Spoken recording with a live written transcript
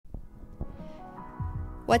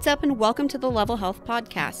What's up and welcome to the Level Health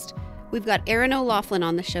Podcast. We've got Erin O'Loughlin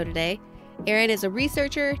on the show today. Erin is a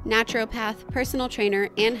researcher, naturopath, personal trainer,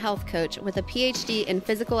 and health coach with a PhD in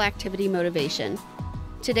physical activity motivation.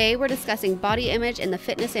 Today we're discussing body image in the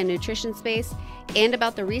fitness and nutrition space and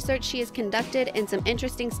about the research she has conducted and some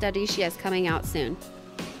interesting studies she has coming out soon.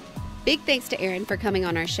 Big thanks to Erin for coming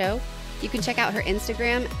on our show. You can check out her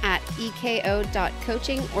Instagram at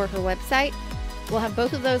eko.coaching or her website. We'll have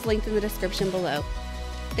both of those linked in the description below.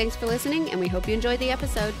 Thanks for listening, and we hope you enjoyed the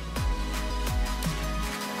episode.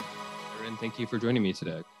 Erin, thank you for joining me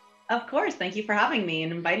today. Of course. Thank you for having me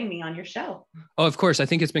and inviting me on your show. Oh, of course. I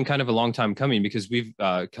think it's been kind of a long time coming because we've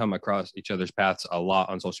come across each other's paths a lot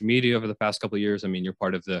on social media over the past couple of years. I mean, you're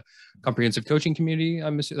part of the comprehensive coaching community.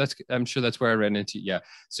 I'm sure that's where I ran into. Yeah.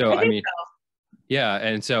 So, yeah.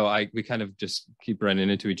 And so we kind of just keep running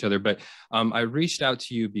into each other, but I reached out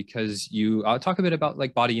to you because you talk a bit about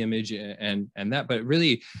like body image and that, but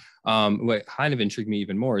really what kind of intrigued me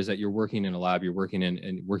even more is that you're working in a lab, you're working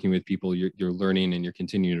and working with people, you're learning and you're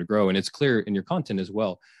continuing to grow, and it's clear in your content as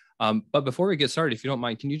well. But before we get started, if you don't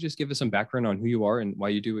mind, can you just give us some background on who you are and why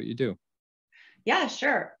you do what you do? Yeah,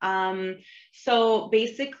 sure. So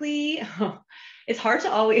basically, it's hard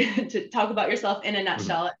to always to talk about yourself in a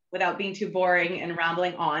nutshell without being too boring and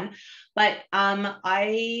rambling on. But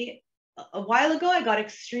a while ago, I got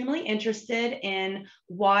extremely interested in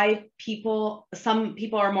why some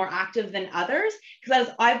people are more active than others, because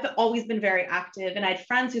I've always been very active, and I had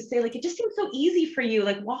friends who say, like, it just seems so easy for you.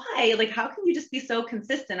 Like, why? Like, how can you just be so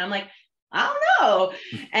consistent? I'm like, I don't know.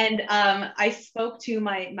 And I spoke to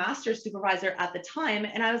my master's supervisor at the time,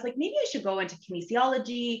 and I was like, maybe I should go into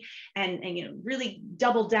kinesiology and really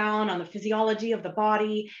double down on the physiology of the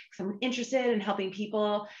body, because I'm interested in helping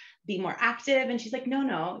people be more active. And she's like,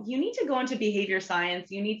 no, you need to go into behavior science.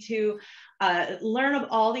 You need to learn of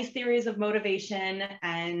all these theories of motivation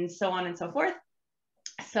and so on and so forth.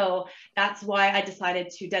 So that's why I decided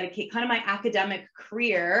to dedicate kind of my academic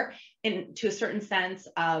career to a certain sense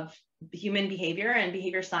of human behavior and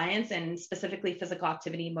behavior science, and specifically physical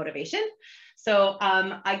activity motivation. So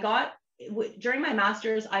during my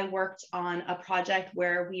master's, I worked on a project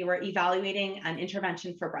where we were evaluating an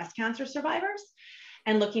intervention for breast cancer survivors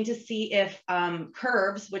and looking to see if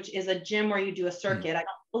Curves, which is a gym where you do a circuit, I don't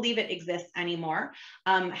believe it exists anymore,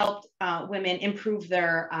 helped women improve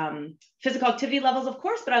their physical activity levels, of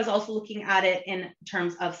course, but I was also looking at it in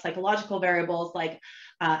terms of psychological variables like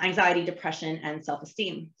anxiety, depression, and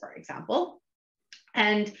self-esteem, for example.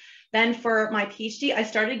 And then for my PhD, I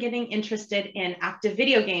started getting interested in active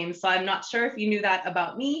video games. So I'm not sure if you knew that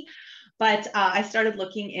about me, but I started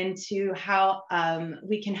looking into how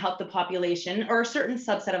we can help the population, or a certain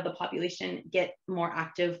subset of the population, get more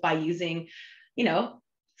active by using,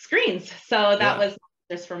 screens. So that was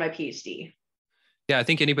just for my PhD. Yeah, I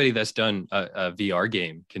think anybody that's done a VR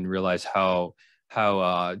game can realize how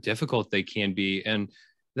difficult they can be. And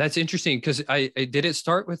that's interesting because I did it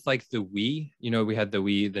start with like the Wii. We had the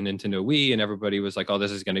Nintendo Wii, and everybody was like, "Oh, this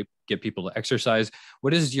is going to get people to exercise."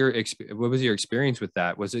 What was your experience with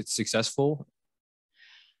that? Was it successful?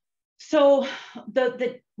 So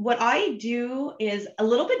what I do is a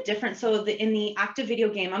little bit different. So in the active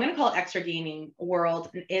video game, I'm going to call it extra gaming world,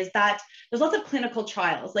 is that there's lots of clinical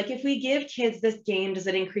trials. Like, if we give kids this game, does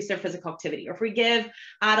it increase their physical activity? Or if we give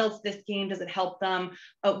adults this game, does it help them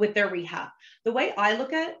with their rehab? The way I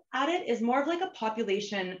look at it is more of like a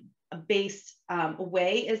population-based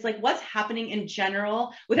way, is like, what's happening in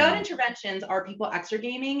general without interventions? Are people extra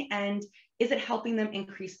gaming, and is it helping them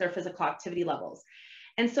increase their physical activity levels?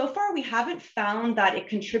 And so far, we haven't found that it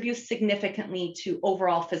contributes significantly to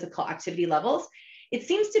overall physical activity levels. It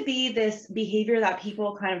seems to be this behavior that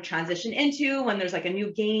people kind of transition into when there's like a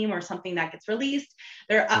new game or something that gets released.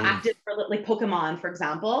 They're active for, like, Pokemon, for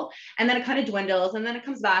example, and then it kind of dwindles, and then it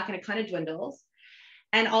comes back and it kind of dwindles.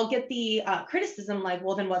 And I'll get the criticism like,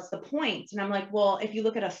 well, then what's the point? And I'm like, well, if you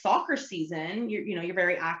look at a soccer season, you're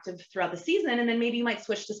very active throughout the season, and then maybe you might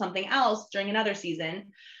switch to something else during another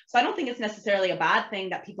season. So I don't think it's necessarily a bad thing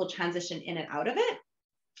that people transition in and out of it.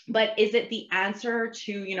 But is it the answer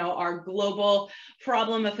to, our global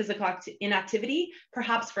problem of physical inactivity?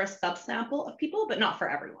 Perhaps for a subsample of people, but not for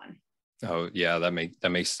everyone. Oh yeah, that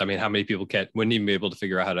makes. I mean, how many people wouldn't even be able to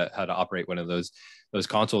figure out how to operate one of those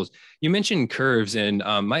consoles? You mentioned Curves, and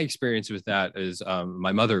my experience with that is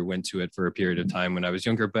my mother went to it for a period of time when I was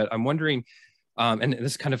younger. But I'm wondering, and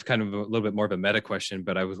this is kind of a little bit more of a meta question,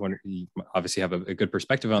 but I was wondering, you obviously have a good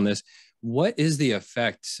perspective on this. What is the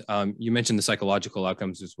effect? You mentioned the psychological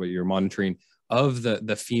outcomes is what you're monitoring of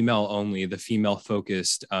the female only, the female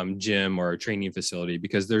focused gym or training facility,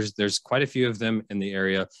 because there's quite a few of them in the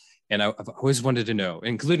area. And I've always wanted to know,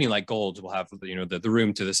 including like gold, will have, you know, the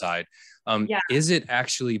room to the side. Yeah. Is it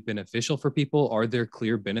actually beneficial for people? Are there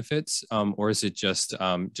clear benefits, or is it just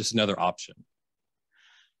another option?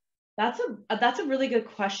 That's a really good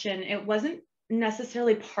question. It wasn't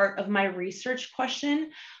necessarily part of my research question,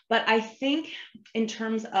 but I think in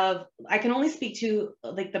terms of, I can only speak to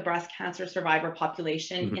like the breast cancer survivor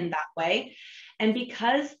population in that way. And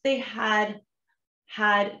because they had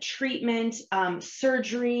treatment,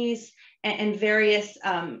 surgeries, and various,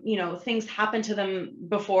 you know, things happen to them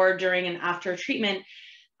before, during, and after treatment,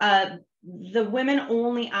 the women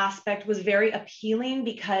only aspect was very appealing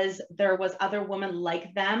because there was other women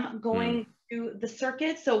like them going through the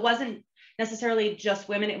circuit. So it wasn't necessarily just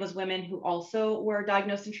women, it was women who also were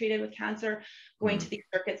diagnosed and treated with cancer going to the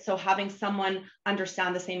circuit. So having someone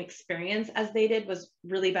understand the same experience as they did was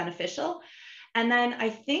really beneficial. And then I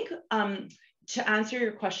think, to answer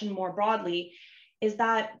your question more broadly, is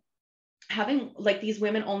that having like these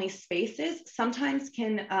women only spaces sometimes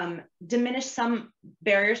can diminish some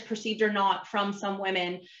barriers, perceived or not, from some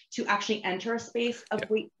women to actually enter a space of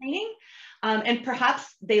weight training. And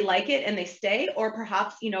perhaps they like it and they stay, or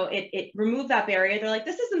perhaps, you know, it removed that barrier. They're like,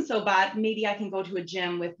 this isn't so bad. Maybe I can go to a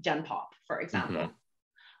gym with Gen Pop, for example.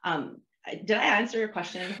 Did I answer your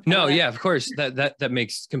question? No, yeah, of course. That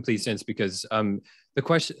makes complete sense, because the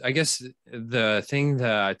question, I guess the thing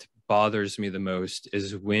that bothers me the most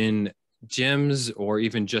is when gyms, or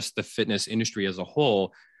even just the fitness industry as a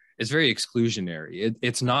whole, is very exclusionary.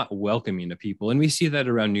 It's not welcoming to people. And we see that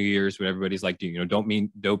around New Year's, when everybody's like, you know, don't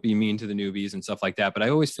be mean to the newbies and stuff like that. But I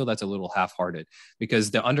always feel that's a little half-hearted,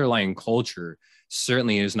 because the underlying culture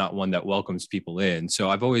certainly is not one that welcomes people in. So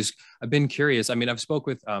I've been curious. I mean, I've spoke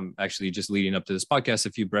with, actually just leading up to this podcast,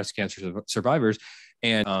 a few breast cancer survivors.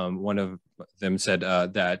 And one of them said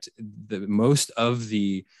that most of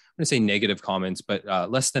the, I'm going to say negative comments, but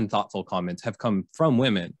less than thoughtful comments have come from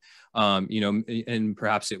women. You know, and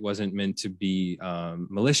perhaps it wasn't meant to be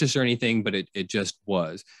malicious or anything, but it just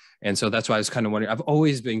was. And so that's why I was kind of wondering, I've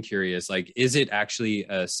always been curious, like, is it actually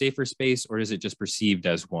a safer space, or is it just perceived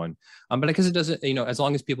as one? But because it doesn't, you know, as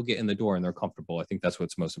long as people get in the door and they're comfortable, I think that's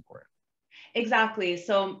what's most important. Exactly.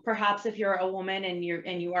 So perhaps if you're a woman and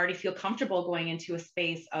you already feel comfortable going into a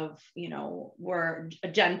space of, you know, where a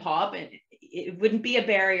Gen Pop, and it wouldn't be a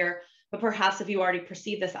barrier, but perhaps if you already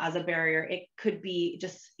perceive this as a barrier, it could be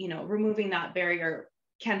just, you know, removing that barrier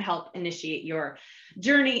can help initiate your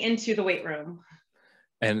journey into the weight room.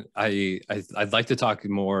 And I'd like to talk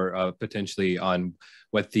more potentially on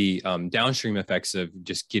what the downstream effects of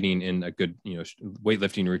just getting in a good, you know,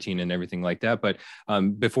 weightlifting routine and everything like that. But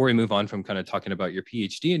before we move on from kind of talking about your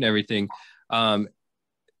PhD and everything,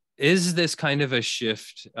 is this kind of a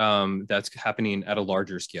shift that's happening at a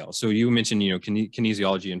larger scale? So you mentioned, you know,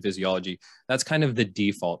 kinesiology and physiology. That's kind of the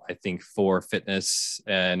default, I think, for fitness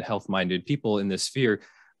and health-minded people in this sphere.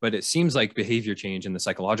 But it seems like behavior change and the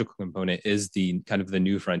psychological component is the kind of the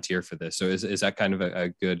new frontier for this. So is that kind of a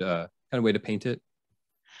good kind of way to paint it?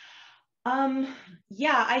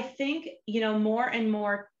 Yeah, I think, you know, more and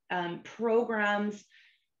more programs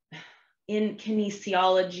in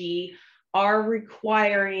kinesiology are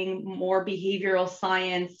requiring more behavioral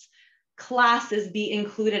science classes be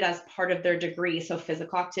included as part of their degree. So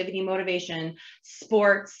physical activity, motivation,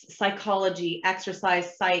 sports, psychology,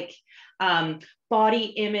 exercise, psych, body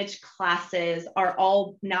image classes are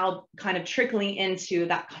all now kind of trickling into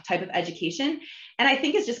that type of education. And I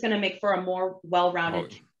think it's just going to make for a more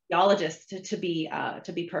well-rounded kinesiologist, to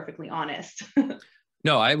be perfectly honest.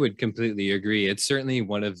 No, I would completely agree. It's certainly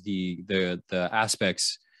one of the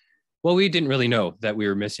aspects. Well, we didn't really know that we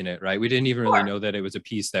were missing it, right? We didn't even really know that it was a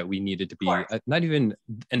piece that we needed to be not even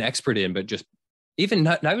an expert in, but just even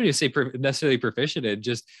not going to say necessarily proficient in,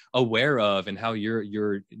 just aware of, and how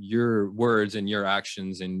your words and your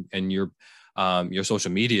actions and your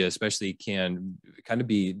social media especially can kind of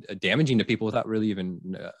be damaging to people without really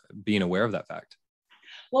even being aware of that fact.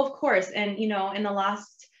 Well, of course. And, you know, in the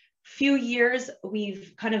last few years,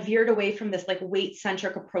 we've kind of veered away from this like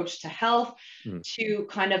weight-centric approach to health to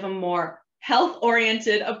kind of a more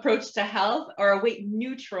health-oriented approach to health, or a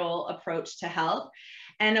weight-neutral approach to health.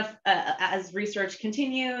 And as research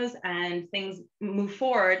continues and things move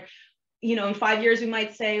forward, you know, in 5 years, we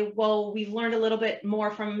might say, well, we've learned a little bit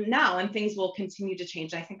more from now, and things will continue to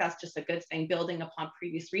change. And I think that's just a good thing, building upon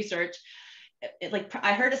previous research. Like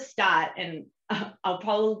I heard a stat, and I'll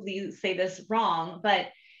probably say this wrong, but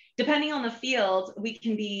depending on the field, we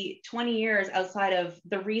can be 20 years outside of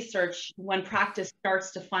the research when practice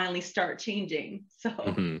starts to finally start changing.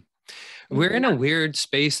 So we're in a weird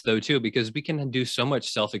space though, too, because we can do so much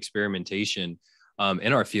self-experimentation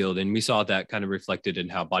in our field. And we saw that kind of reflected in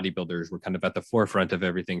how bodybuilders were kind of at the forefront of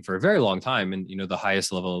everything for a very long time. And, the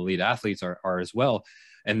highest level elite athletes are as well.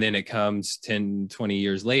 And then it comes 10, 20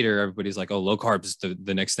 years later, everybody's like, oh, low carbs is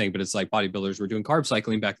the next thing. But it's like bodybuilders were doing carb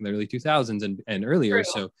cycling back in the early 2000s and earlier.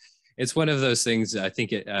 True. So it's one of those things. I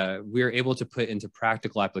think we're able to put into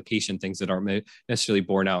practical application things that aren't necessarily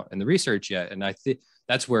borne out in the research yet. And I think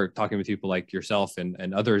that's where talking with people like yourself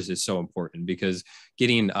and others is so important, because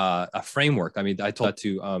getting a framework. I mean, I told that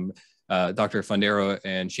to Dr. Fundero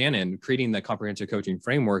and Shannon, creating the comprehensive coaching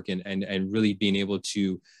framework and really being able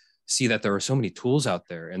to see that there are so many tools out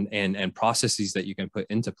there and processes that you can put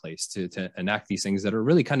into place to enact these things that are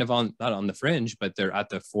really kind of not on the fringe, but they're at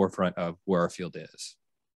the forefront of where our field is.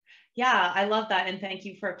 Yeah, I love that. And thank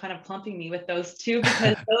you for kind of clumping me with those two,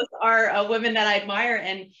 because those are women that I admire.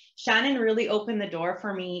 And Shannon really opened the door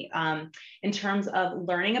for me in terms of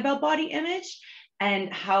learning about body image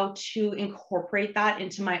and how to incorporate that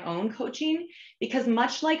into my own coaching. Because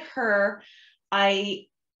much like her,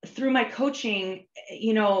 through my coaching,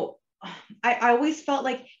 I always felt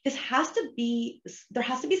like there has to be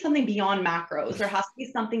something beyond macros. There has to be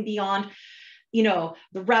something beyond the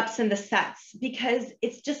reps and the sets, because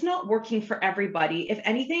it's just not working for everybody. If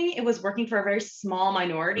anything, it was working for a very small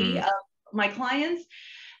minority of my clients.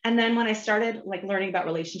 And then when I started learning about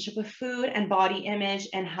relationship with food and body image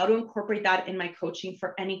and how to incorporate that in my coaching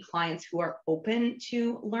for any clients who are open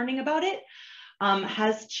to learning about it,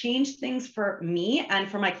 has changed things for me and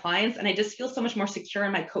for my clients. And I just feel so much more secure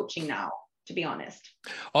in my coaching now, to be honest.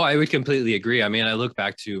 Oh, I would completely agree. I mean, I look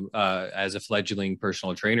back to as a fleggling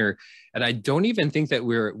personal trainer, and I don't even think that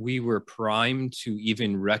we were primed to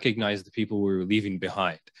even recognize the people we were leaving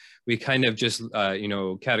behind. We kind of just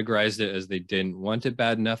categorized it as they didn't want it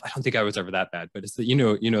bad enough. I don't think I was ever that bad, but it's the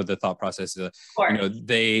the thought process.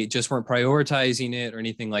 They just weren't prioritizing it or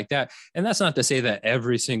anything like that. And that's not to say that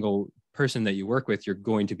every single person that you work with, you're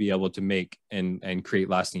going to be able to make and create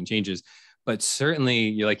lasting changes. But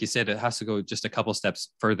certainly, like you said, it has to go just a couple steps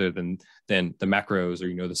further than the macros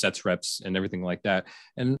or, the sets, reps, and everything like that.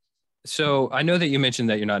 And so I know that you mentioned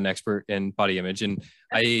that you're not an expert in body image. And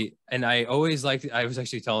I always I was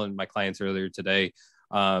actually telling my clients earlier today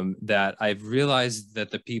that I've realized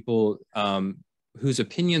that the people whose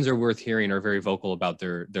opinions are worth hearing are very vocal about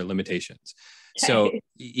their limitations. So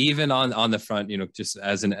even on the front, just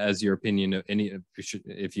as your opinion,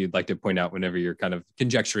 if you'd like to point out whenever you're kind of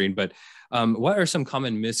conjecturing, but what are some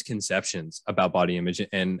common misconceptions about body image,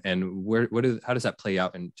 and how does that play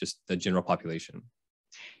out in just the general population?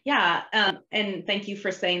 Yeah. And thank you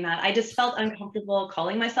for saying that. I just felt uncomfortable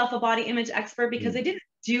calling myself a body image expert because I didn't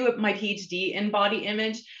do my PhD in body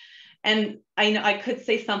image. And I know I could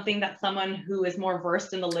say something that someone who is more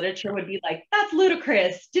versed in the literature would be like, that's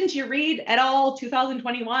ludicrous. Didn't you read at all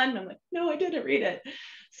 2021? I'm like, no, I didn't read it.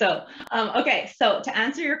 So, okay. So to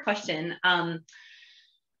answer your question,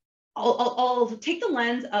 I'll take the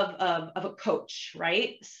lens of a coach,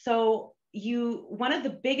 right? So one of the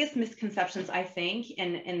biggest misconceptions, I think,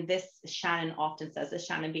 and this Shannon often says this,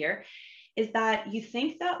 Shannon Beer, is that you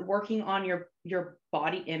think that working on your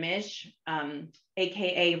body image,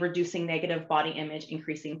 AKA reducing negative body image,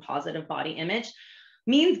 increasing positive body image,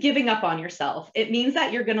 means giving up on yourself. It means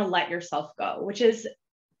that you're going to let yourself go, which is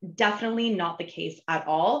definitely not the case at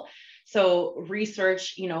all. So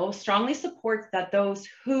research, strongly supports that those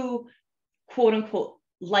who quote unquote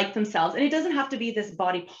like themselves, and it doesn't have to be this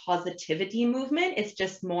body positivity movement. It's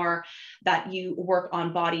just more that you work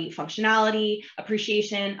on body functionality,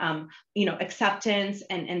 appreciation, acceptance,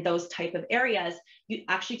 and those type of areas. You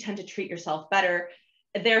actually tend to treat yourself better.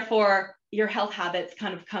 Therefore, your health habits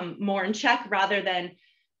kind of come more in check rather than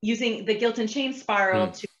using the guilt and shame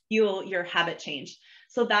spiral to fuel your habit change.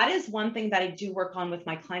 So that is one thing that I do work on with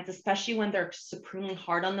my clients, especially when they're supremely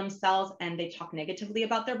hard on themselves and they talk negatively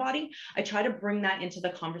about their body. I try to bring that into the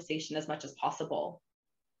conversation as much as possible.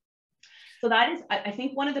 So that is, I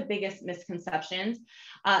think, one of the biggest misconceptions.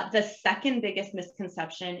 The second biggest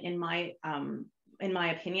misconception, in my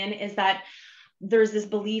opinion, is that there's this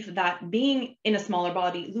belief that being in a smaller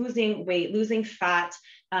body, losing weight, losing fat,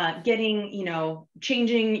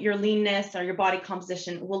 changing your leanness or your body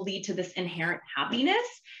composition will lead to this inherent happiness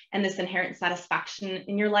and this inherent satisfaction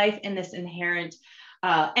in your life and this inherent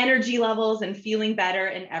energy levels and feeling better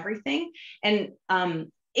and everything. And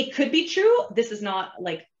it could be true. This is not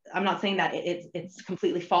I'm not saying that it's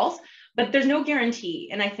completely false, but there's no guarantee.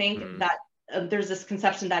 And I think that there's this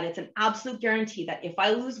conception that it's an absolute guarantee that if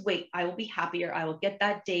I lose weight, I will be happier. I will get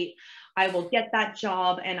that date. I will get that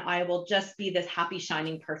job, and I will just be this happy,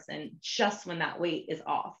 shining person just when that weight is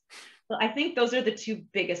off. So I think those are the two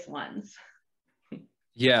biggest ones.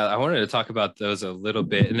 Yeah, I wanted to talk about those a little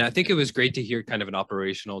bit. And I think it was great to hear kind of an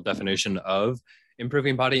operational definition of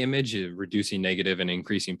improving body image, reducing negative and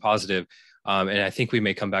increasing positive. And I think we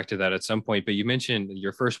may come back to that at some point. But you mentioned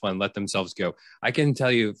your first one, let themselves go. I can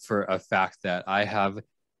tell you for a fact that I have,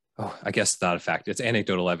 oh, I guess not a fact, it's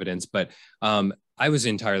anecdotal evidence, but I was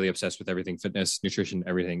entirely obsessed with everything fitness, nutrition,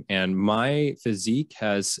 everything. And my physique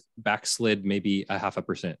has backslid maybe a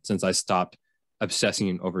 0.5% since I stopped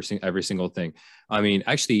obsessing over every single thing. I mean,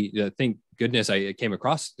 actually, thank goodness I came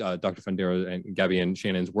across Dr. Fundero and Gabby and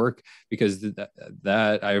Shannon's work, because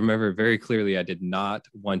that I remember very clearly. I did not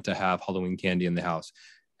want to have Halloween candy in the house.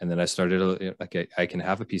 And then I started, okay, I can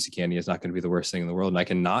have a piece of candy. It's not going to be the worst thing in the world. And I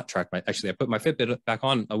cannot track actually, I put my Fitbit back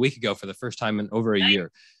on a week ago for the first time in over a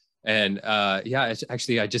year. And yeah, it's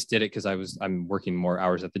actually, I just did it because I'm working more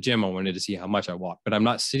hours at the gym. I wanted to see how much I walk, but I'm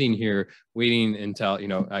not sitting here waiting until,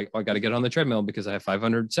 I got to get on the treadmill because I have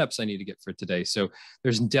 500 steps I need to get for today. So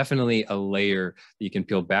there's definitely a layer that you can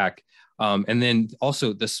peel back. And then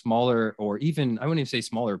also the smaller, or even, I wouldn't even say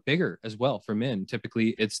smaller, bigger as well for men.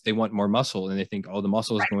 Typically they want more muscle, and they think, oh, the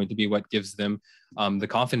muscle is going to be what gives them the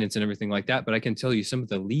confidence and everything like that. But I can tell you, some of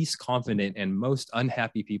the least confident and most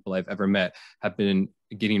unhappy people I've ever met have been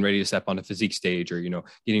getting ready to step on a physique stage, or,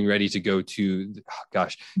 getting ready to go to,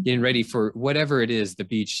 getting ready for whatever it is, the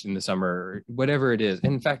beach in the summer, or whatever it is.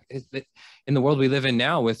 And in fact, in the world we live in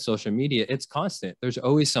now with social media, it's constant. There's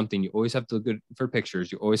always something. You always have to look good for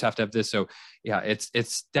pictures. You always have to have this. So yeah,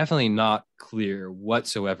 it's definitely not clear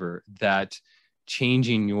whatsoever that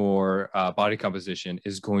changing your body composition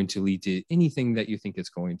is going to lead to anything that you think it's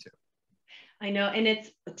going to. I know. And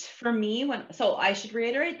it's for me so I should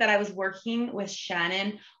reiterate that I was working with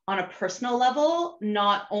Shannon on a personal level,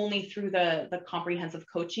 not only through the comprehensive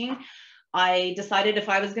coaching. I decided if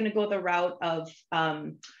I was going to go the route of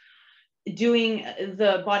doing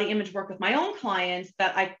the body image work with my own clients,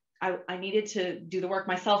 that I needed to do the work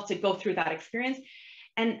myself to go through that experience.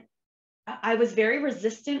 And I was very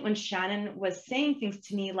resistant when Shannon was saying things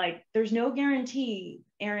to me like, there's no guarantee,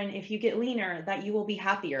 Erin, if you get leaner, that you will be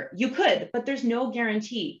happier. You could, but there's no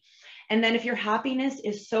guarantee. And then if your happiness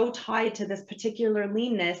is so tied to this particular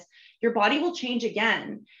leanness, your body will change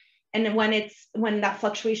again. And then when that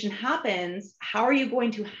fluctuation happens, how are you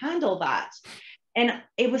going to handle that? And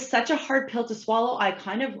it was such a hard pill to swallow. I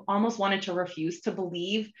kind of almost wanted to refuse to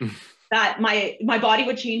believe that my body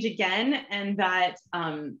would change again, and that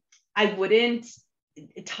I wouldn't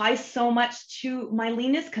tie so much to my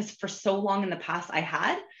leanness, because for so long in the past I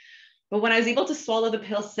had. But when I was able to swallow the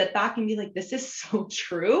pill, sit back and be like, this is so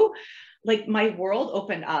true, like my world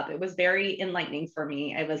opened up. It was very enlightening for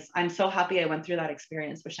me. I'm so happy I went through that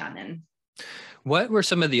experience with Shannon. What were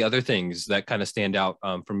some of the other things that kind of stand out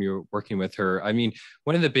from your working with her? I mean,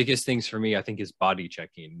 one of the biggest things for me, I think, is body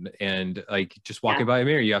checking, and like just walking by a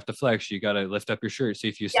mirror, you have to flex, you got to lift up your shirt. See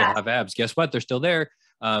if you still have abs. Guess what? They're still there.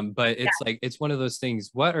 But it's like, it's one of those things.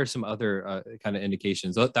 What are some other kind of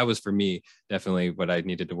indications? That was for me, definitely what I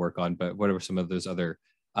needed to work on. But what are some of those other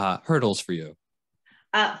hurdles for you?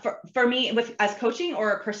 For me, as coaching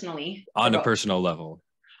or personally? On a personal level.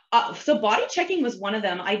 So body checking was one of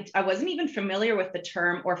them. I wasn't even familiar with the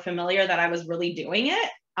term, or familiar that I was really doing it.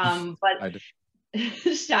 But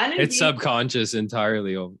Shannon, it's subconscious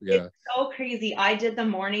entirely. Yeah. It's so crazy. I did the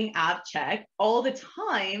morning ab check all the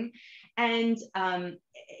time. And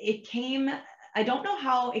it came, I don't know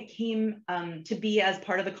how it came to be as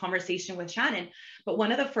part of the conversation with Shannon, but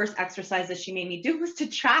one of the first exercises she made me do was to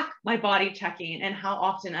track my body checking and how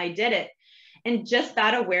often I did it. And just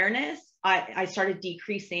that awareness, I started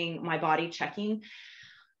decreasing my body checking.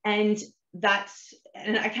 And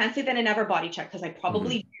I can't say that I never body check, because I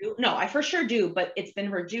probably do. No, I for sure do, but it's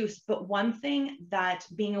been reduced. But one thing that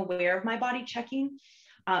being aware of my body checking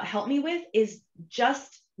helped me with is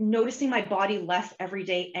just noticing my body less every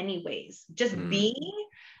day anyways. Just being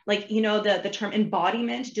like, the term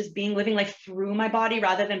embodiment, just living life through my body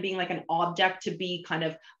rather than being like an object to be kind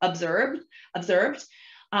of observed,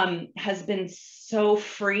 has been so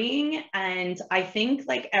freeing. And I think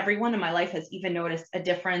like everyone in my life has even noticed a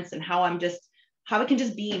difference in how it can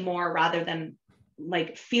just be more, rather than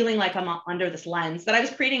like feeling like I'm under this lens that I was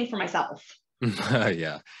creating for myself.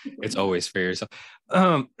 Yeah, it's always for yourself.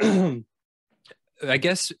 I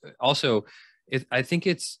guess also, I think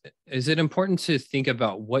is it important to think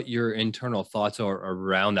about what your internal thoughts are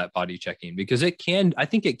around that body checking? Because I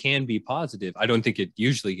think it can be positive. I don't think it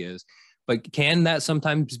usually is, but can that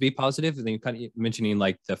sometimes be positive? And then kind of mentioning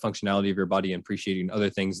like the functionality of your body and appreciating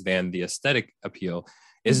other things than the aesthetic appeal.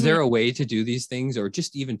 Is there a way to do these things, or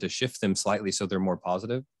just even to shift them slightly so they're more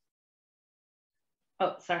positive?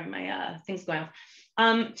 Oh, sorry, my thing's going off.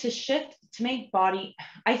 To shift, to make body,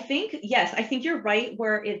 I think, yes, I think you're right,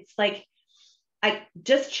 where it's like,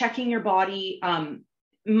 just checking your body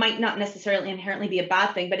might not necessarily inherently be a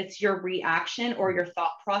bad thing, but it's your reaction or your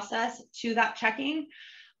thought process to that checking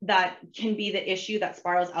that can be the issue that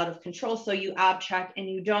spirals out of control. So you ab check and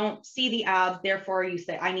you don't see the abs, therefore you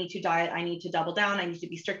say, I need to diet, I need to double down, I need to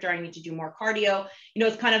be stricter, I need to do more cardio. You know,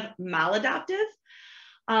 it's kind of maladaptive.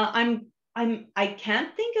 I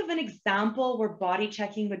can't think of an example where body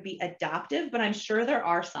checking would be adaptive, but I'm sure there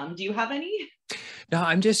are some. Do you have any? No,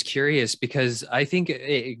 I'm just curious because I think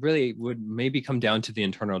it really would maybe come down to the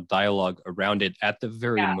internal dialogue around it at the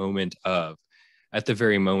very moment of,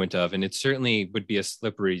 and it certainly would be a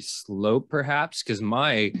slippery slope perhaps, because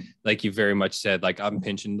like you very much said, like I'm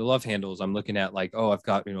pinching the love handles, I'm looking at like, oh, I've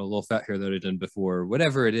got, a little fat hair that I've done before,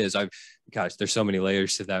 whatever it is. Gosh, there's so many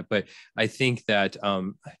layers to that, but I think that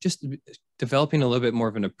just developing a little bit more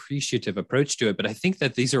of an appreciative approach to it. But I think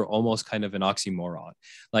that these are almost kind of an oxymoron,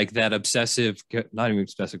 like that obsessive, not even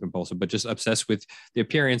obsessive compulsive, but just obsessed with the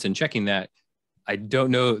appearance and checking that. I don't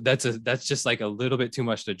know. That's just like a little bit too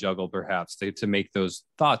much to juggle, perhaps, to make those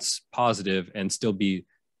thoughts positive and still be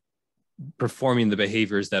performing the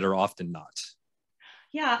behaviors that are often not.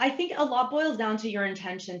 Yeah, I think a lot boils down to your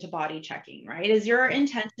intention to body checking, right? Is your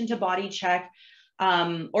intention to body check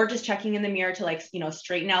or just checking in the mirror to like,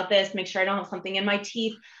 straighten out this, make sure I don't have something in my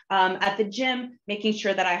teeth, at the gym, making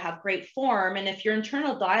sure that I have great form. And if your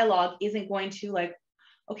internal dialogue isn't going to like,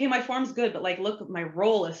 okay, my form's good, but like, look, my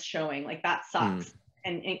roll is showing, like that sucks.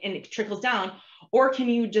 And it trickles down. Or can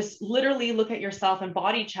you just literally look at yourself and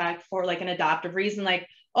body check for like an adaptive reason? Like,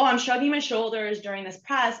 oh, I'm shrugging my shoulders during this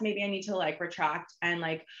press. Maybe I need to like retract and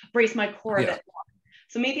like brace my core a bit more.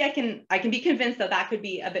 So maybe I can be convinced that could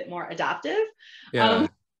be a bit more adaptive than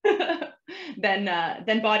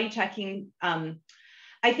body checking.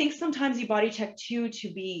 I think sometimes you body check too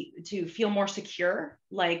to feel more secure.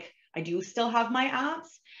 Like I do still have my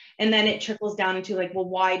abs. And then it trickles down into like, well,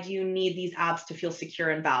 why do you need these abs to feel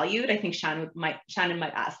secure and valued? I think Shannon might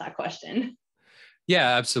ask that question.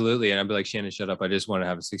 Yeah, absolutely. And I'd be like, Shannon, shut up. I just want to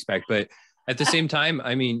have a six pack. But at the same time,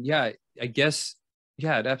 I mean, yeah, I guess,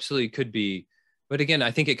 yeah, it absolutely could be. But again,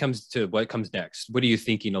 I think it comes to what comes next. What are you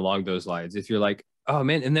thinking along those lines? If you're like, oh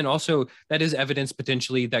man, and then also that is evidence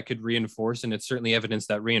potentially that could reinforce, and it's certainly evidence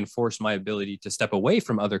that reinforced my ability to step away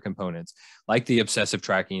from other components, like the obsessive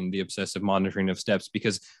tracking, the obsessive monitoring of steps,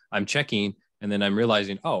 because I'm checking and then I'm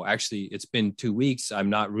realizing, oh, actually, it's been 2 weeks.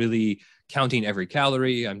 I'm not really counting every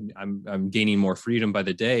calorie. I'm gaining more freedom by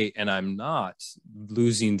the day, and I'm not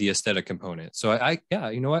losing the aesthetic component. So yeah,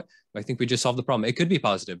 you know what? I think we just solved the problem. It could be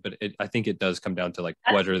positive, but I think it does come down to like,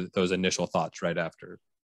 what are those initial thoughts right after?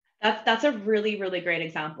 That's a really, really great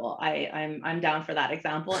example. I'm down for that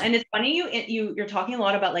example. And it's funny you're talking a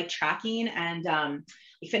lot about like tracking and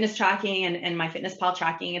fitness tracking and MyFitnessPal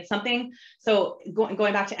tracking. It's something. So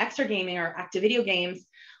going back to extra gaming or active video games,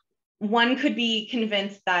 one could be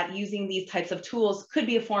convinced that using these types of tools could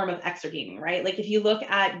be a form of extra gaming, right? Like if you look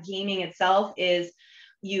at gaming itself, is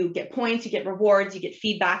you get points, you get rewards, you get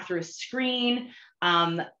feedback through a screen.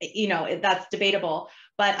 That's debatable.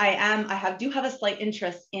 But I do have a slight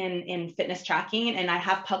interest in fitness tracking, and I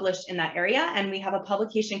have published in that area. And we have a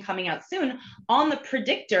publication coming out soon on the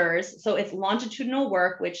predictors. So it's longitudinal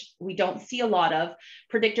work, which we don't see a lot of,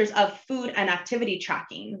 predictors of food and activity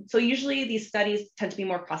tracking. So usually these studies tend to be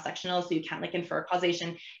more cross-sectional, so you can't like infer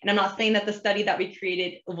causation. And I'm not saying that the study that we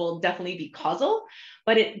created will definitely be causal,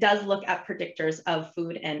 but it does look at predictors of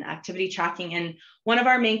food and activity tracking. And one of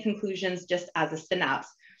our main conclusions, just as a synapse,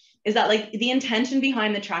 is that like the intention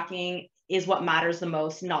behind the tracking is what matters the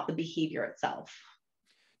most, not the behavior itself.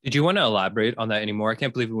 Did you want to elaborate on that anymore? I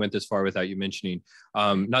can't believe we went this far without you mentioning.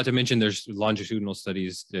 Not to mention there's longitudinal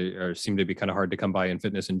studies that seem to be kind of hard to come by in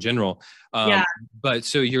fitness in general. But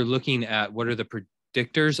so you're looking at what are the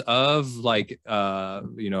predictors of like,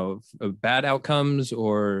 bad outcomes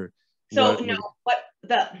or? So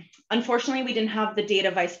unfortunately, we didn't have the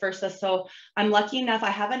data, vice versa. So I'm lucky enough, I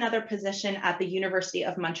have another position at the University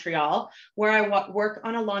of Montreal, where I work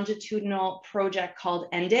on a longitudinal project called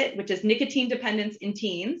End It, which is nicotine dependence in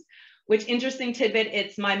teens, which, interesting tidbit,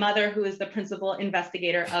 it's my mother who is the principal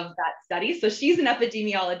investigator of that study. So she's an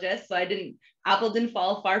epidemiologist. So apple didn't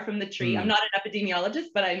fall far from the tree. I'm not an epidemiologist,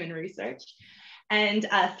 but I'm in research. And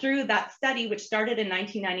through that study, which started in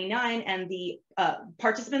 1999, and the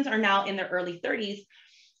participants are now in their early 30s,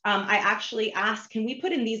 I actually asked, can we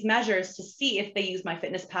put in these measures to see if they use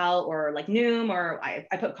MyFitnessPal or like Noom, or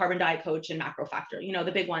I put Carbon Diet Coach and Macro Factor,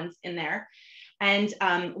 the big ones in there. And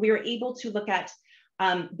we were able to look at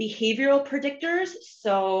behavioral predictors,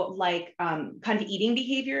 so like kind of eating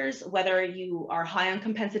behaviors, whether you are high on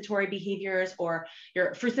compensatory behaviors or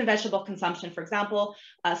your fruits and vegetable consumption, for example,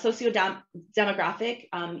 socio-demographic,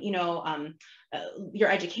 your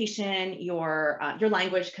education, your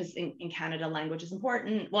language, because in Canada, language is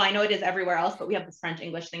important. Well, I know it is everywhere else, but we have this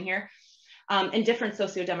French-English thing here. And different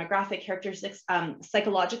socio-demographic characteristics,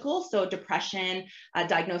 psychological, so depression,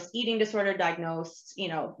 diagnosed eating disorder, diagnoses,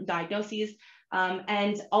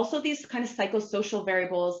 and also these kind of psychosocial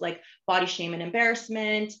variables like body shame and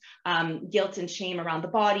embarrassment, guilt and shame around the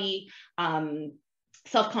body,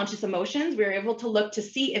 self-conscious emotions. We were able to look to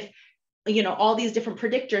see if, all these different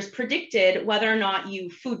predictors predicted whether or not you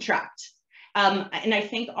food tracked. And I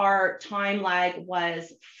think our time lag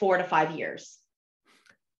was 4 to 5 years.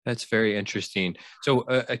 That's very interesting. So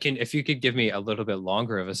if you could give me a little bit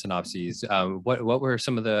longer of a synopsis, what were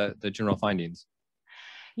some of the general findings?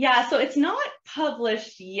 Yeah, so it's not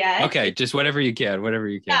published yet. Okay, just whatever you can.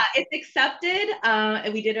 Yeah, it's accepted.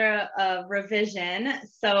 We did a revision.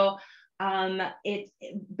 So it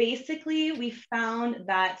basically, we found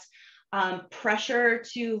that pressure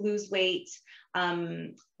to lose weight,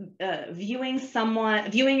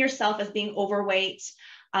 viewing yourself as being overweight,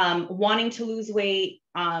 wanting to lose weight,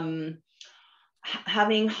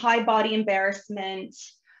 having high body embarrassment,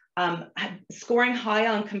 scoring high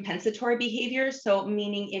on compensatory behaviors. So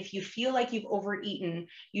meaning if you feel like you've overeaten,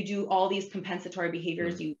 you do all these compensatory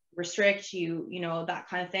behaviors, you restrict, that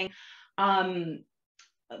kind of thing.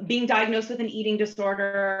 Being diagnosed with an eating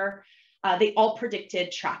disorder, they all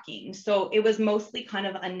predicted tracking. So it was mostly kind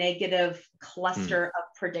of a negative cluster of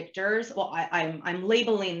predictors. Well, I'm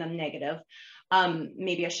labeling them negative.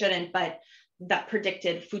 Maybe I shouldn't, but that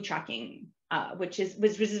predicted food tracking, which is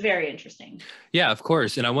very interesting. Yeah, of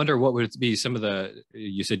course. And I wonder what would be some of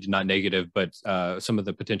you said not negative, but some of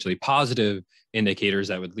the potentially positive indicators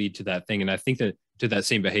that would lead to that thing. And I think that to that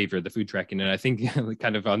same behavior, the food tracking, and I think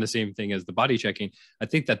kind of on the same thing as the body checking, I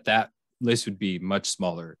think that list would be much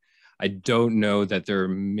smaller. I don't know that there are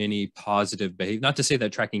many positive behavior. Not to say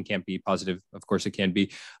that tracking can't be positive. Of course it can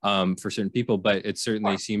be for certain people, but it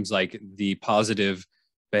certainly seems like the positive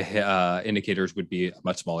indicators would be a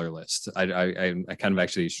much smaller list. I'm kind of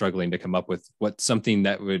actually struggling to come up with what something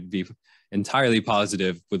that would be entirely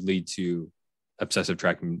positive would lead to obsessive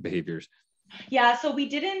tracking behaviors. Yeah, so we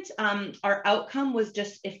didn't, our outcome was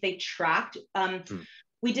just if they tracked,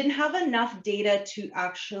 we didn't have enough data to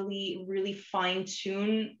actually really fine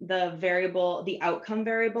tune the outcome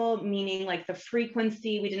variable, meaning like the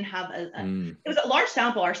frequency. We didn't have it was a large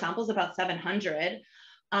sample. Our sample is about 700.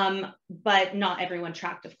 But not everyone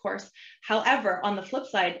tracked, of course. However, on the flip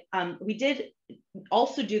side, we did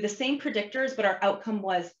also do the same predictors, but our outcome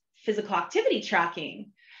was physical activity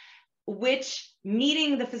tracking, which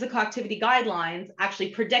meeting the physical activity guidelines actually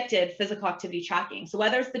predicted physical activity tracking. So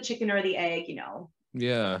whether it's the chicken or the egg,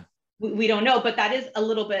 yeah, we don't know, but that is a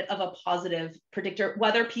little bit of a positive predictor.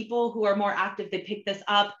 Whether people who are more active, they pick this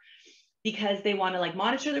up because they want to like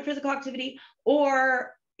monitor their physical activity,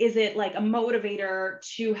 or is it like a motivator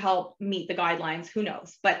to help meet the guidelines? Who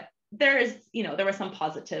knows? But there was some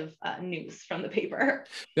positive news from the paper.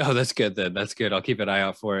 Oh, that's good then. That's good. I'll keep an eye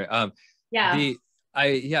out for it.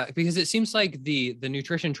 Because it seems like the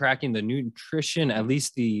nutrition tracking, at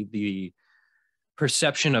least the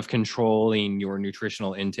perception of controlling your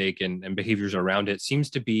nutritional intake and behaviors around it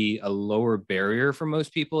seems to be a lower barrier for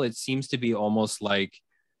most people. It seems to be almost like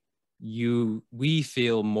we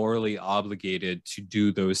feel morally obligated to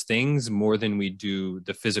do those things more than we do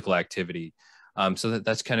the physical activity. So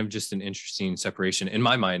that's kind of just an interesting separation in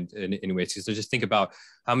my mind anyways, because I just think about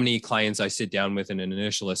how many clients I sit down with in an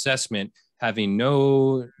initial assessment having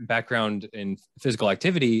no background in physical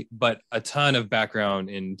activity, but a ton of background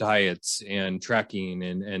in diets and tracking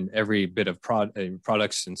and every bit of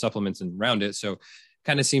products and supplements and around it. So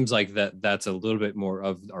kind of seems like that's a little bit more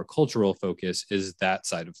of our cultural focus is that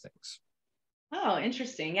side of things. Oh,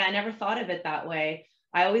 interesting. Yeah, I never thought of it that way.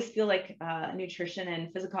 I always feel like nutrition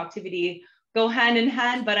and physical activity go hand in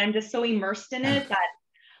hand, but I'm just so immersed in it that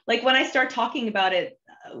like when I start talking about it,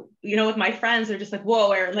 with my friends, they're just like,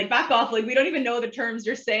 whoa, Erin, like back off. Like, we don't even know the terms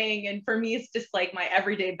you're saying. And for me, it's just like my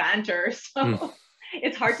everyday banter. So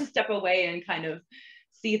it's hard to step away and kind of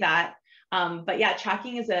see that. But yeah,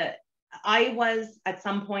 tracking I was at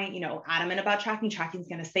some point, adamant about tracking. Tracking is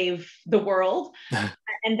going to save the world.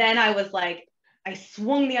 And then I was like, I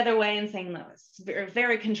swung the other way and saying, no, it's very,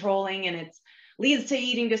 very controlling and it leads to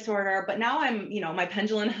eating disorder. But now I'm, my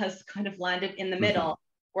pendulum has kind of landed in the middle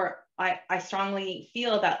where I strongly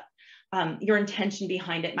feel that your intention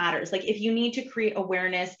behind it matters. Like if you need to create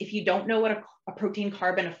awareness, if you don't know what a protein,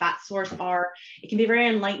 carb, and a fat source are, it can be very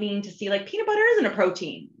enlightening to see like peanut butter isn't a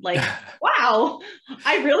protein. Like, wow,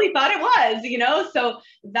 I really thought it was, you know? So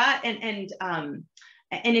that,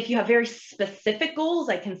 and if you have very specific goals,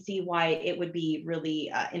 I can see why it would be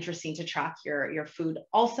really interesting to track your food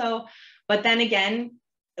also. But then again,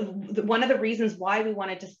 one of the reasons why we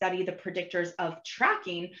wanted to study the predictors of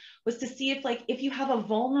tracking was to see if you have a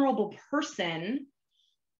vulnerable person,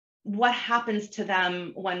 what happens to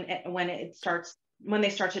them when they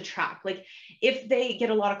start to track. Like if they get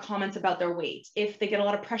a lot of comments about their weight, if they get a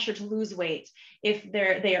lot of pressure to lose weight, if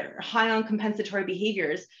they are high on compensatory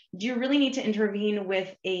behaviors, do you really need to intervene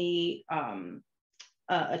with a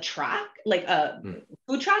track, like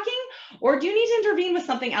food tracking, or do you need to intervene with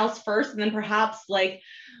something else first and then perhaps like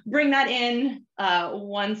bring that in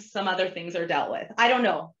once some other things are dealt with? I don't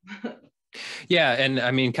know. Yeah. And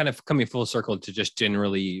I mean, kind of coming full circle to just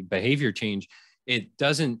generally behavior change,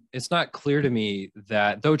 it's not clear to me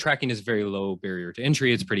that though tracking is very low barrier to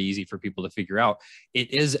entry, it's pretty easy for people to figure out.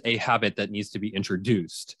 It is a habit that needs to be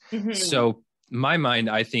introduced. Mm-hmm. So in my mind,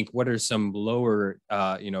 I think what are some lower,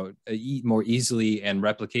 more easily and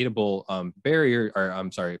replicatable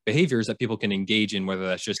behaviors that people can engage in, whether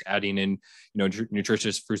that's just adding in,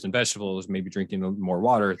 nutritious fruits and vegetables, maybe drinking more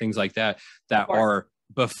water, things like that are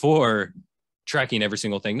before tracking every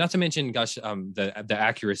single thing, not to mention, the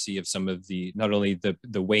accuracy of some of not only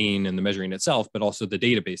the weighing and the measuring itself, but also the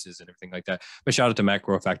databases and everything like that. But shout out to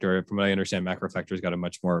MacroFactor. From what I understand, MacroFactor's got a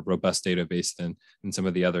much more robust database than some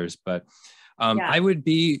of the others. But I would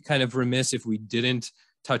be kind of remiss if we didn't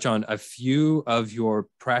touch on a few of your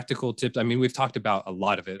practical tips. I mean, we've talked about a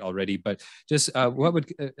lot of it already, but just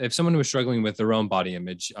if someone was struggling with their own body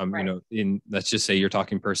image, right, let's just say you're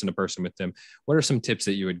talking person to person with them, what are some tips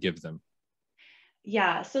that you would give them?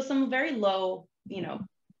 Yeah. So some very low,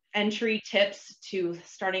 entry tips to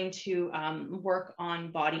starting to work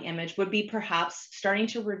on body image would be perhaps starting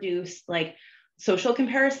to reduce like social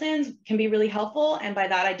comparisons can be really helpful. And by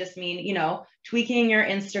that, I just mean, tweaking your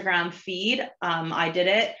Instagram feed. I did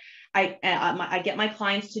it. I get my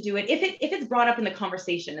clients to do it. If it's brought up in the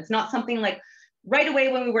conversation, it's not something like right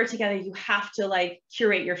away when we work together, you have to like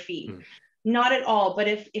curate your feed. Not at all. But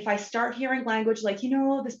if I start hearing language like,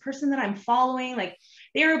 this person that I'm following, like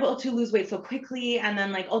they're able to lose weight so quickly. And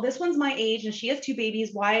then like, oh, this one's my age and she has 2 babies.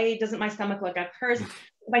 Why doesn't my stomach look like hers?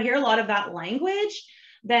 If I hear a lot of that language,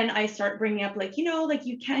 then I start bringing up like, like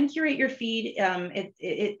you can curate your feed.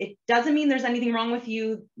 It doesn't mean there's anything wrong with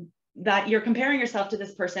you, that you're comparing yourself to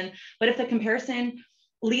this person. But if the comparison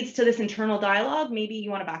leads to this internal dialogue, maybe you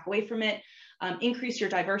want to back away from it. Increase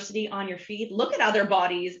your diversity on your feed. Look at other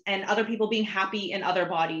bodies and other people being happy in other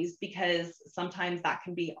bodies, because sometimes that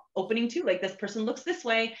can be opening too. Like this person looks this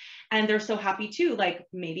way and they're so happy too. Like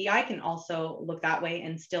maybe I can also look that way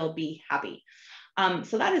and still be happy.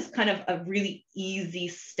 So that is kind of a really easy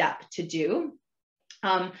step to do.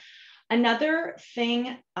 Another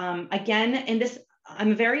thing, again, in this,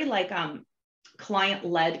 I'm very like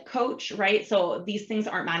client-led coach, right? So these things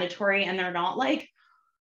aren't mandatory and they're not like,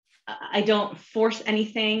 I don't force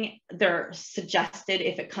anything. They're suggested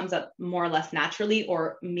if it comes up more or less naturally,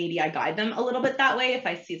 or maybe I guide them a little bit that way if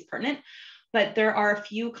I see it's pertinent. But there are a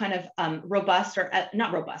few kind of robust, or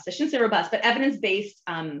not robust, I shouldn't say robust, but evidence-based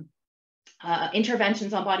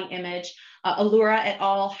interventions on body image. Allura et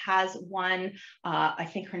al. Has one. I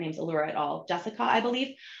think her name's Allura et al. Jessica, I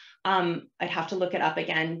believe. I'd have to look it up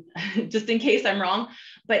again just in case I'm wrong,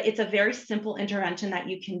 but it's a very simple intervention that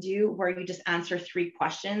you can do where you just answer 3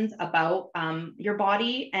 questions about your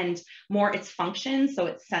body and more its function, so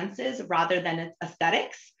its senses rather than its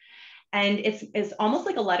aesthetics. And it's almost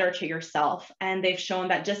like a letter to yourself. And they've shown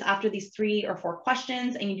that just after these 3 or 4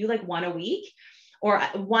 questions, and you do like 1 a week or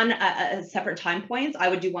one at separate time points, I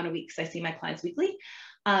would do 1 a week because I see my clients weekly.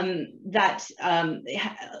 All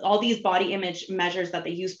these body image measures that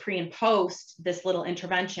they use pre and post this little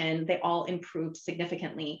intervention, they all improved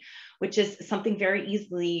significantly, which is something very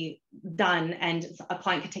easily done. And a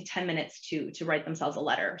client could take 10 minutes to write themselves a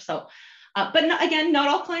letter. So, but again, not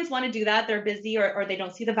all clients want to do that. They're busy or they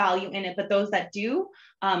don't see the value in it. But those that do,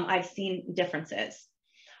 I've seen differences.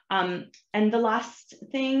 And the last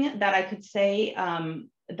thing that I could say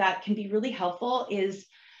that can be really helpful is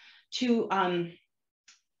to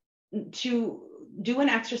do an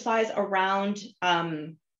exercise around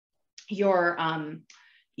your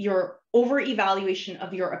over evaluation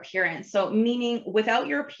of your appearance. So meaning without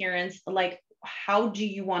your appearance, like how do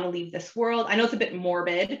you want to leave this world? I know it's a bit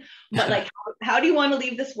morbid, but like how do you want to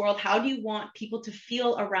leave this world? How do you want people to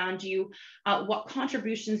feel around you? What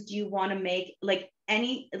contributions do you want to make? Like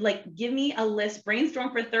give me a list,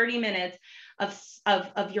 brainstorm for 30 minutes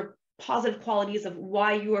of your positive qualities of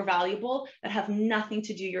why you are valuable that have nothing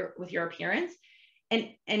to do with your appearance.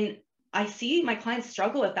 And I see my clients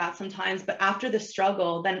struggle with that sometimes, but after the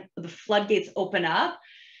struggle, then the floodgates open up.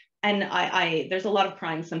 And there's a lot of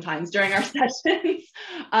crying sometimes during our sessions,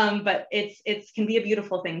 but it can be a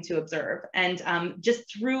beautiful thing to observe. And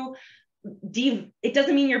just through it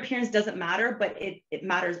doesn't mean your appearance doesn't matter, but it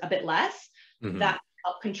matters a bit less. Mm-hmm. That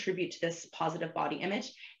help contribute to this positive body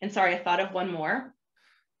image. And sorry, I thought of one more,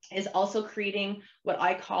 is also creating what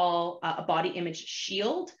I call a body image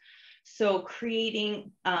shield. So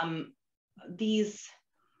creating these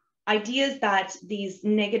ideas that these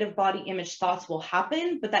negative body image thoughts will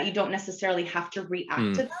happen, but that you don't necessarily have to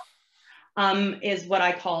react to them, is what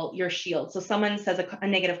I call your shield. So someone says a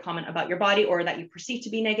negative comment about your body, or that you perceive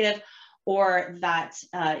to be negative, or that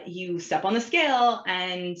you step on the scale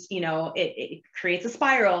and, you know, it creates a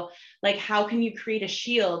spiral. Like, how can you create a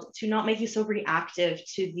shield to not make you so reactive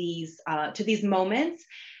to these moments,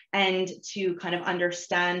 and to kind of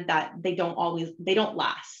understand that they don't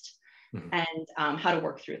last, and how to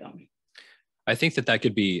work through them. I think that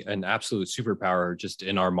could be an absolute superpower just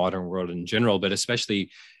in our modern world in general, but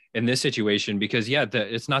especially in this situation, because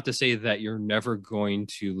it's not to say that you're never going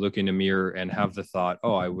to look in a mirror and have the thought,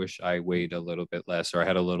 oh, I wish I weighed a little bit less, or I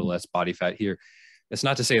had a little less body fat here. It's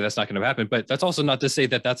not to say that's not going to happen, but that's also not to say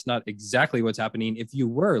that that's not exactly what's happening. If you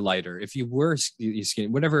were lighter, if you were skinny,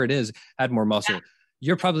 whatever it is, had more muscle,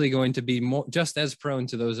 you're probably going to be just as prone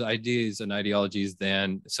to those ideas and ideologies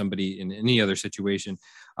than somebody in any other situation.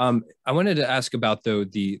 I wanted to ask about, though,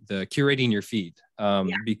 the curating your feed,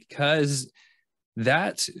 because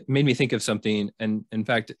that made me think of something. And in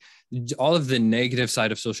fact, all of the negative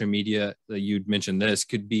side of social media that you'd mentioned, this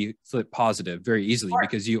could be flipped positive very easily,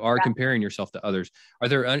 because you are comparing yourself to others. Are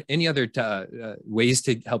there any other ways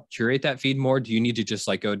to help curate that feed more? Do you need to just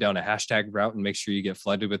go down a hashtag route and make sure you get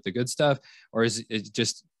flooded with the good stuff? Or is it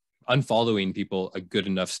just unfollowing people a good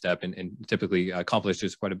enough step and typically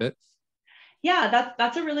accomplishes quite a bit? Yeah,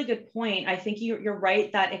 that's a really good point. I think you're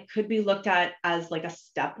right that it could be looked at as like a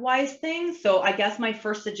stepwise thing. So I guess my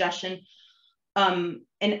first suggestion,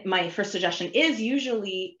 is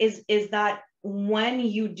usually is that when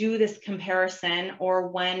you do this comparison, or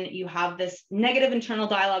when you have this negative internal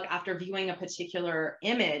dialogue after viewing a particular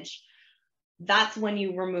image, that's when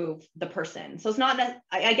you remove the person. So it's not that,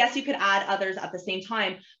 I guess you could add others at the same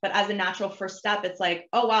time, but as a natural first step, it's like,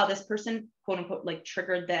 oh, wow, this person, quote unquote, like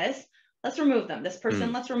triggered this. Let's remove them. This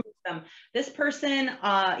person, let's remove them. This person,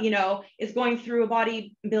 is going through a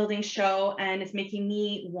bodybuilding show and it's making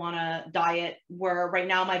me want to diet, where right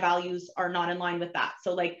now my values are not in line with that.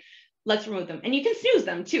 So let's remove them. And you can snooze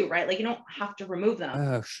them too, right? Like, you don't have to remove them.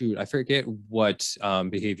 Oh, shoot. I forget what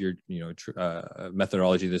behavior,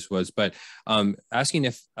 methodology this was, but asking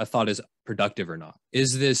if a thought is productive or not.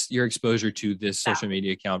 Is this, your exposure to this social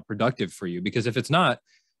media account, productive for you? Because if it's not,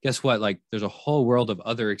 guess what? Like, there's a whole world of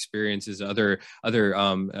other experiences, other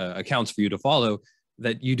accounts for you to follow,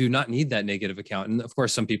 that you do not need that negative account. And of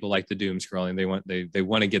course, some people like the doom scrolling. They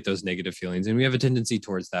want to get those negative feelings, and we have a tendency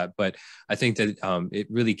towards that. But I think that it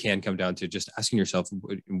really can come down to just asking yourself,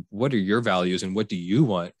 what are your values and what do you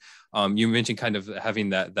want? You mentioned kind of having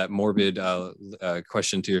that morbid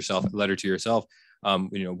question to yourself, letter to yourself.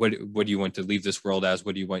 What do you want to leave this world as?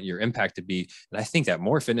 What do you want your impact to be? And I think that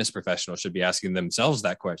more fitness professionals should be asking themselves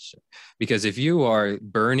that question, because if you are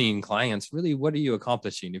burning clients, really, what are you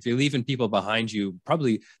accomplishing? If you're leaving people behind you,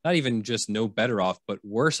 probably not even just no better off, but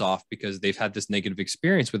worse off, because they've had this negative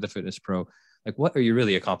experience with the fitness pro, like, what are you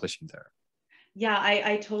really accomplishing there? Yeah,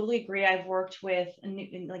 I totally agree. I've worked with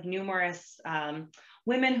numerous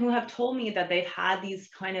women who have told me that they've had these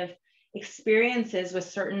kind of experiences with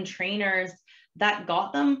certain trainers that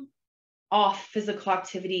got them off physical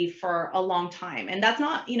activity for a long time. And that's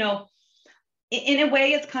not, in a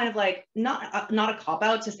way, it's kind of like not a cop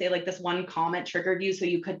out to say like this one comment triggered you so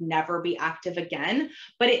you could never be active again,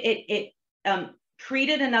 but it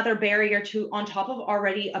created another barrier on top of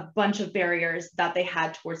already a bunch of barriers that they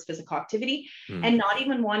had towards physical activity, and not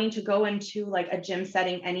even wanting to go into like a gym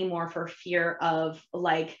setting anymore for fear of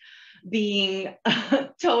like being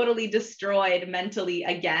totally destroyed mentally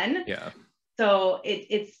again. Yeah. So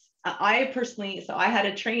I had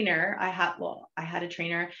a trainer,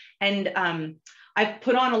 and I've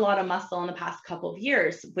put on a lot of muscle in the past couple of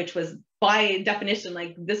years, which was by definition,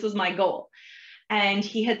 like, this was my goal. And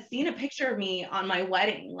he had seen a picture of me on my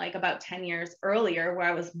wedding, like about 10 years earlier, where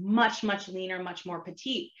I was much, much leaner, much more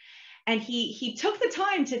petite. And he took the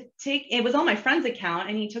time to it was on my friend's account,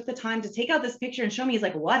 and he took the time to take out this picture and show me. He's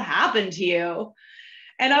like, what happened to you?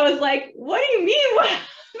 And I was like, what do you mean? What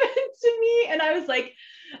happened to me? And I was like,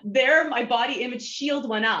 there, my body image shield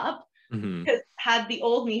went up. Because had the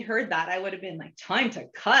old me heard that, I would have been like, time to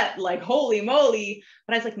cut, like, holy moly.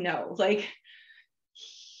 But I was like, no, like,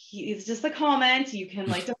 it's just a comment. You can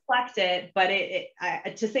like deflect it. But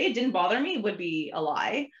to say it didn't bother me would be a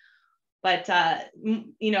lie. But,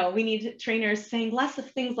 you know, we need trainers saying less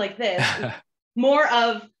of things like this, more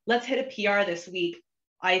of let's hit a PR this week.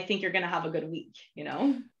 I think you're going to have a good week, you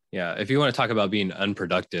know? Yeah. If you want to talk about being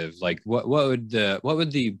unproductive, like what would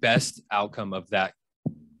the best outcome of that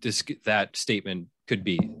statement could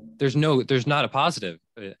be? There's not a positive.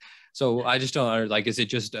 So I just don't, like, is it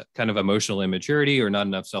just kind of emotional immaturity or not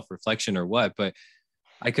enough self-reflection or what? But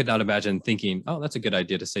I could not imagine thinking, oh, that's a good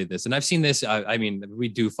idea to say this. And I've seen this. I mean, we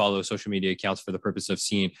do follow social media accounts for the purpose of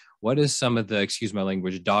seeing what is some of the, excuse my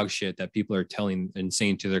language, dog shit that people are telling and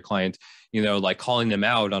saying to their clients, you know, like calling them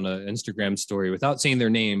out on an Instagram story without saying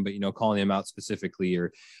their name, but, you know, calling them out specifically.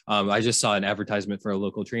 Or I just saw an advertisement for a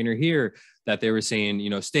local trainer here that they were saying,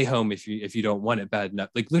 you know, stay home if you don't want it bad enough,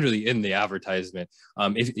 like literally in the advertisement.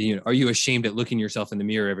 If you know, are you ashamed at looking yourself in the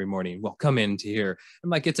mirror every morning? Well, come in to here.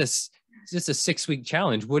 I'm like, it's just a 6-week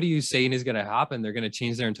challenge. What are you saying is going to happen? They're going to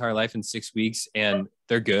change their entire life in 6 weeks and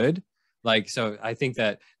they're good. Like, so I think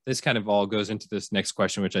that this kind of all goes into this next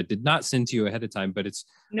question, which I did not send to you ahead of time, but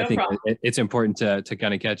I think it's important to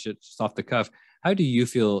kind of catch it just off the cuff. How do you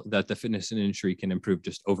feel that the fitness industry can improve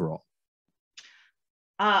just overall?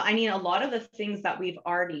 I mean, a lot of the things that we've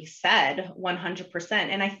already said, 100%.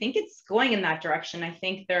 And I think it's going in that direction. I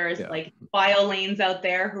think there's like bio lanes out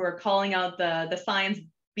there who are calling out the science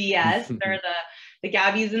BS. They're the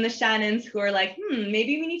Gabbies and the Shannons who are like,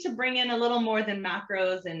 maybe we need to bring in a little more than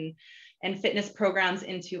macros and fitness programs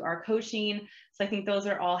into our coaching. So I think those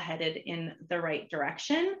are all headed in the right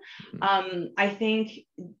direction. I think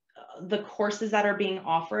the courses that are being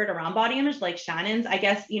offered around body image, like Shannon's, I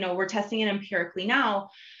guess, you know, we're testing it empirically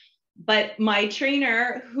now. But my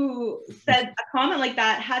trainer who said a comment like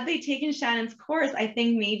that, had they taken Shannon's course, I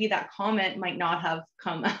think maybe that comment might not have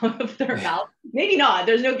come out of their mouth. Maybe not,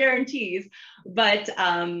 there's no guarantees, but,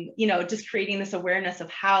 you know, just creating this awareness of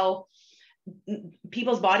how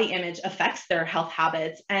people's body image affects their health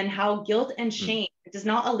habits and how guilt and shame does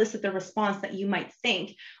not elicit the response that you might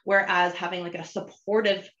think. Whereas having like a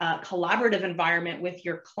supportive, collaborative environment with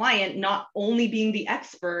your client, not only being the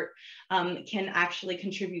expert, can actually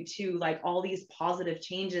contribute to like all these positive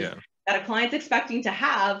changes that a client's expecting to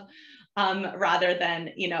have, rather than,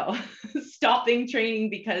 you know, stopping training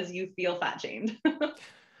because you feel fat shamed.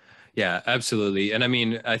 Yeah, absolutely. And I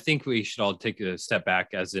mean, I think we should all take a step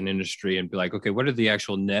back as an industry and be like, okay, what are the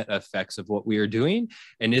actual net effects of what we are doing?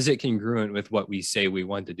 And is it congruent with what we say we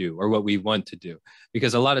want to do or what we want to do?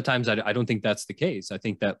 Because a lot of times I don't think that's the case. I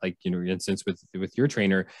think that, like, you know, for instance, with your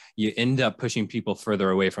trainer, you end up pushing people further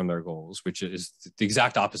away from their goals, which is the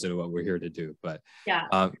exact opposite of what we're here to do. But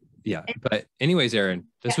yeah. But anyways, Erin,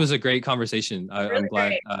 this was a great conversation. I'm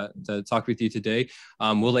glad to talk with you today.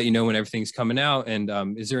 We'll let you know when everything's coming out.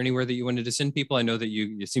 And is there anywhere that you wanted to send people? I know that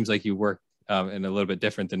it seems like you work in a little bit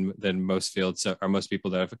different than most fields or most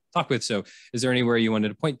people that I've talked with. So is there anywhere you wanted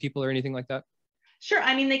to point people or anything like that? Sure.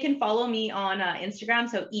 I mean, they can follow me on Instagram.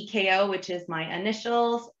 So EKO, which is my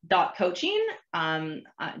initials, .coaching.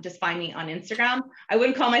 Just find me on Instagram. I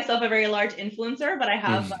wouldn't call myself a very large influencer, but I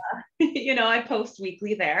have, you know, I post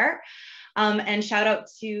weekly there. And shout out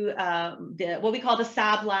to what we call the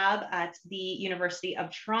SAB Lab at the University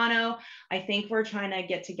of Toronto. I think we're trying to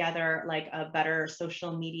get together like a better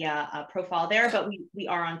social media profile there, but we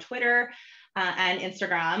are on Twitter and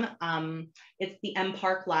Instagram. It's the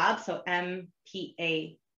MPARC Lab, so MPARC,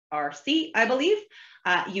 I believe,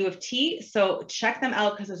 U of T. So check them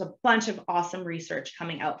out because there's a bunch of awesome research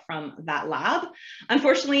coming out from that lab.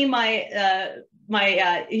 Unfortunately,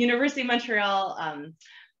 my University of Montreal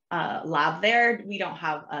lab there, we don't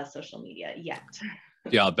have social media yet.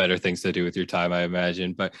 Yeah, better things to do with your time, I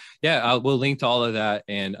imagine. But yeah, we'll link to all of that,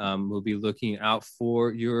 and we'll be looking out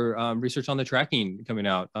for your research on the tracking coming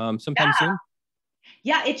out sometime soon.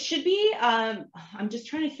 Yeah, it should be. I'm just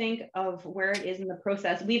trying to think of where it is in the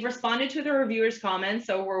process. We've responded to the reviewers' comments,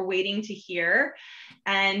 so we're waiting to hear,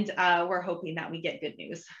 and we're hoping that we get good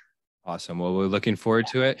news. Awesome. Well, we're looking forward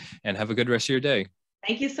to it, and have a good rest of your day.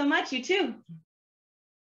 Thank you so much. You too.